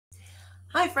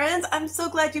Hi friends, I'm so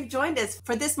glad you've joined us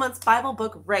for this month's Bible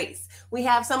book race. We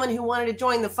have someone who wanted to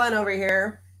join the fun over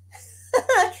here.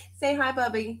 Say hi,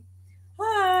 Bubby.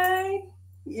 Hi.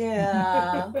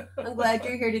 Yeah, I'm glad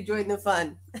you're here to join the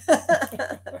fun.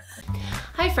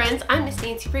 Hi friends, I'm Miss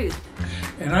Nancy Ruth.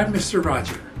 And I'm Mr.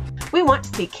 Roger. We want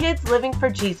to see kids living for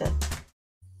Jesus.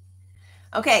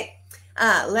 Okay,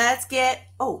 let's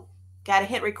gotta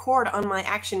hit record on my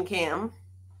action cam.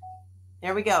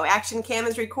 There we go. Action cam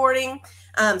is recording.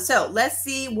 So let's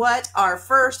see what our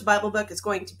first Bible book is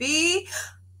going to be.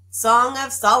 Song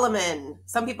of Solomon.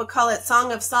 Some people call it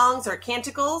Song of Songs or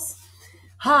Canticles.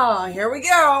 Here we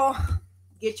go.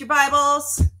 Get your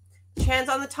Bibles. Hands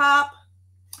on the top.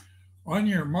 On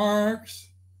your marks,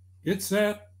 get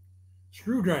set,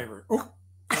 screwdriver. Oh,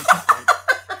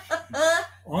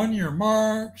 on your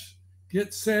marks,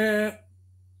 get set.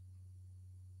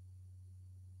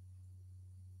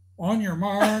 On your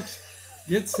marks,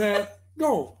 get set,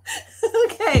 go.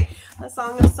 Okay, a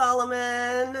Song of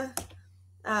Solomon,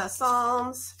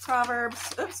 Psalms,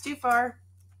 Proverbs. Oops, too far.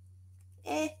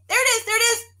 There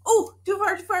it is. Oh, too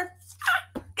far.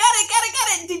 Got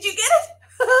it. Did you get it?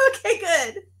 Okay,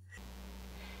 good.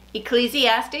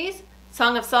 Ecclesiastes,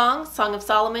 Song of Songs, Song of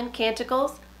Solomon,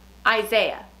 Canticles,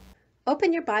 Isaiah.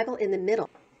 Open your Bible in the middle.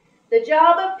 The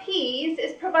job of P's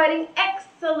is providing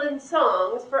excellent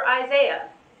songs for Isaiah.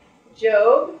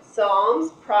 Job,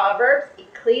 Psalms, Proverbs,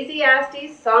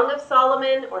 Ecclesiastes, Song of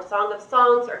Solomon, or Song of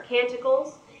Songs, or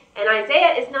Canticles. And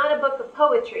Isaiah is not a book of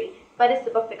poetry, but it's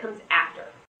the book that comes after.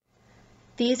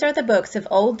 These are the books of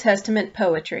Old Testament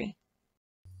poetry.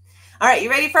 All right, you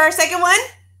ready for our second one?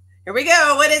 Here we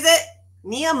go. What is it?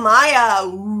 Nehemiah.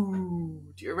 Ooh,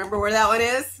 do you remember where that one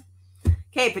is?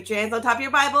 Okay, put your hands on top of your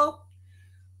Bible.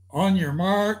 On your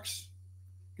marks.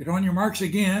 Get on your marks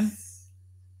again.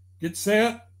 Get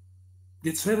set.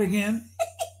 Get set again.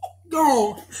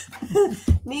 Go.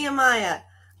 Nehemiah.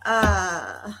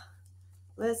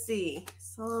 Let's see.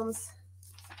 Psalms.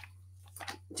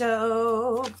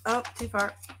 Job. Oh, too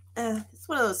far. It's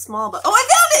one of those small books. Oh, I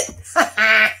found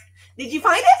it! Did you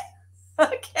find it?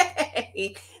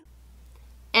 Okay.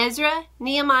 Ezra,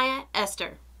 Nehemiah,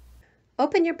 Esther.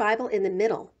 Open your Bible in the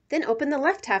middle. Then open the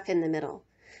left half in the middle.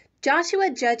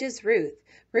 Joshua judges Ruth.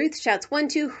 Ruth shouts 1,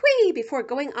 2, whee before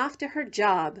going off to her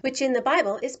job, which in the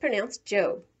Bible is pronounced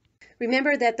Job.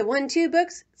 Remember that the 1, 2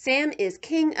 books, Sam is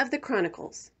king of the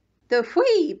Chronicles. The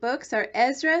whee books are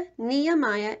Ezra,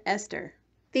 Nehemiah, Esther.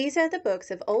 These are the books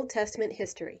of Old Testament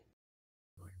history.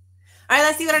 All right,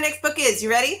 let's see what our next book is. You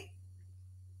ready?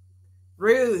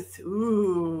 Ruth.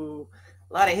 Ooh,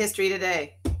 a lot of history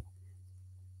today.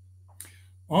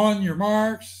 On your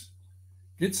marks,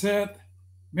 get set,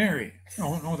 Mary.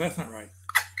 No, that's not right.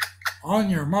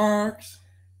 On your marks,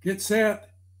 get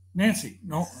set, Nancy.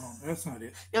 No, that's not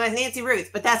it. No, it's Nancy Ruth,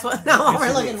 but that's what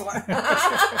we're looking for.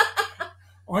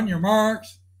 On your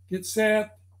marks, get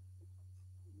set,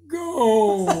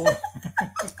 go.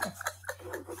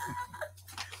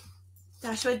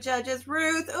 Joshua judges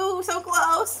Ruth. Ooh, so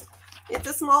close. It's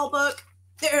a small book.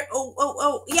 There.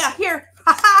 Oh. Yeah, here.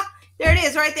 There it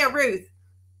is, right there, Ruth.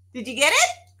 Did you get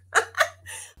it?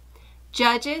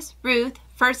 Judges, Ruth,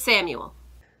 1 Samuel.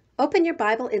 Open your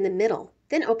Bible in the middle.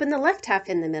 Then open the left half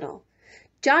in the middle.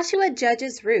 Joshua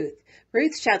judges Ruth.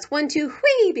 Ruth shouts 1, 2,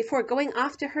 whee before going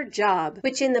off to her job,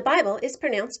 which in the Bible is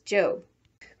pronounced Job.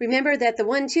 Remember that the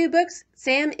 1, 2 books,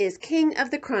 Sam is king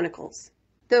of the Chronicles.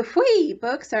 The whee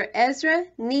books are Ezra,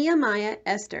 Nehemiah,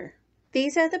 Esther.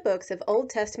 These are the books of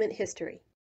Old Testament history.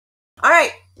 All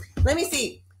right, let me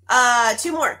see.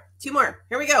 Two more.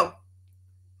 Here we go.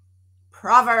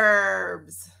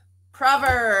 Proverbs.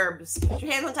 Put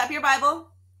your hands on top of your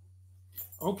Bible.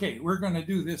 Okay, we're going to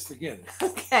do this together.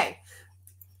 Okay.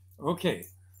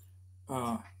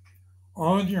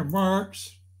 On your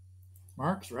marks,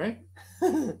 right?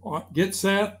 Get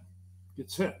set,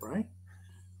 right?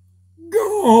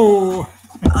 Go!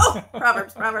 Oh,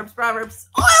 Proverbs. Oh, I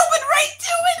opened right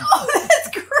to it. Oh, that's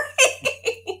great.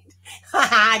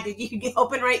 Did you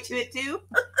open right to it too?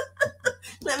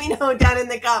 Let me know down in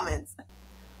the comments.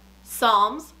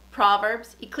 Psalms,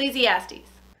 Proverbs, Ecclesiastes.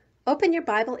 Open your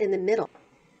Bible in the middle.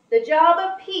 The job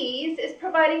of P's is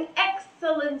providing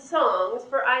excellent songs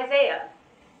for Isaiah.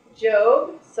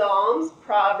 Job, Psalms,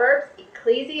 Proverbs,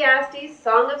 Ecclesiastes,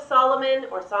 Song of Solomon,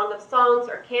 or Song of Songs,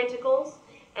 or Canticles.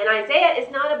 And Isaiah is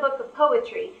not a book of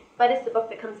poetry, but it's the book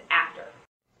that comes after.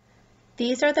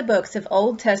 These are the books of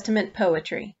Old Testament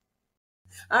poetry.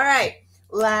 All right,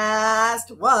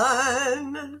 last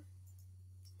one.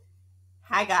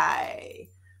 Haggai.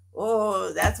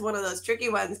 Oh, that's one of those tricky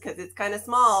ones because it's kind of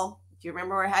small. Do you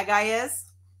remember where Haggai is?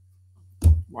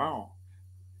 Wow.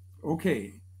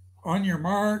 Okay. On your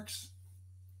marks,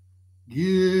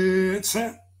 get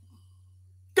set,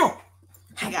 go.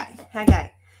 Haggai.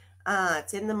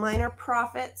 It's in the Minor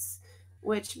Prophets,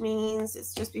 which means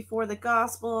it's just before the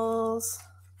Gospels.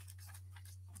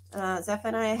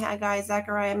 Zephaniah, Haggai,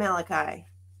 Zechariah, Malachi.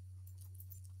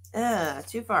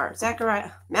 Too far.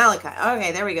 Zechariah, Malachi.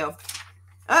 Okay, there we go.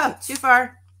 Oh, too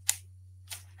far.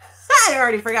 I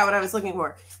already forgot what I was looking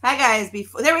for. Haggai is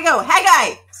before. There we go.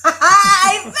 Haggai.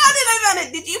 I found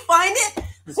it. Did you find it?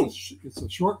 It's a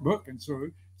short book, and so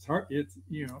it's hard.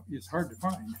 It's hard to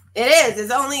find. It is.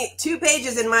 It's only 2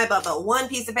 pages in my Bible. 1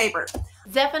 piece of paper.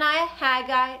 Zephaniah,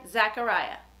 Haggai,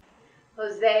 Zechariah.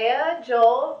 Hosea,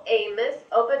 Joel, Amos,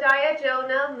 Obadiah,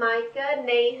 Jonah, Micah,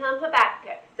 Nahum,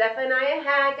 Habakkuk. Zephaniah,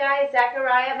 Haggai,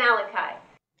 Zechariah, Malachi.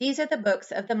 These are the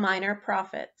books of the minor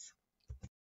prophets.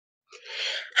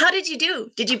 How did you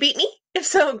do? Did you beat me? If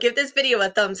so, give this video a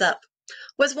thumbs up.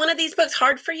 Was one of these books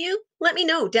hard for you? Let me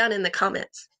know down in the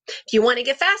comments. If you want to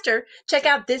get faster, check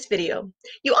out this video.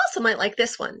 You also might like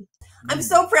this one. I'm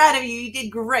so proud of you. You did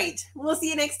great. We'll see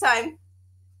you next time.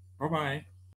 Bye-bye.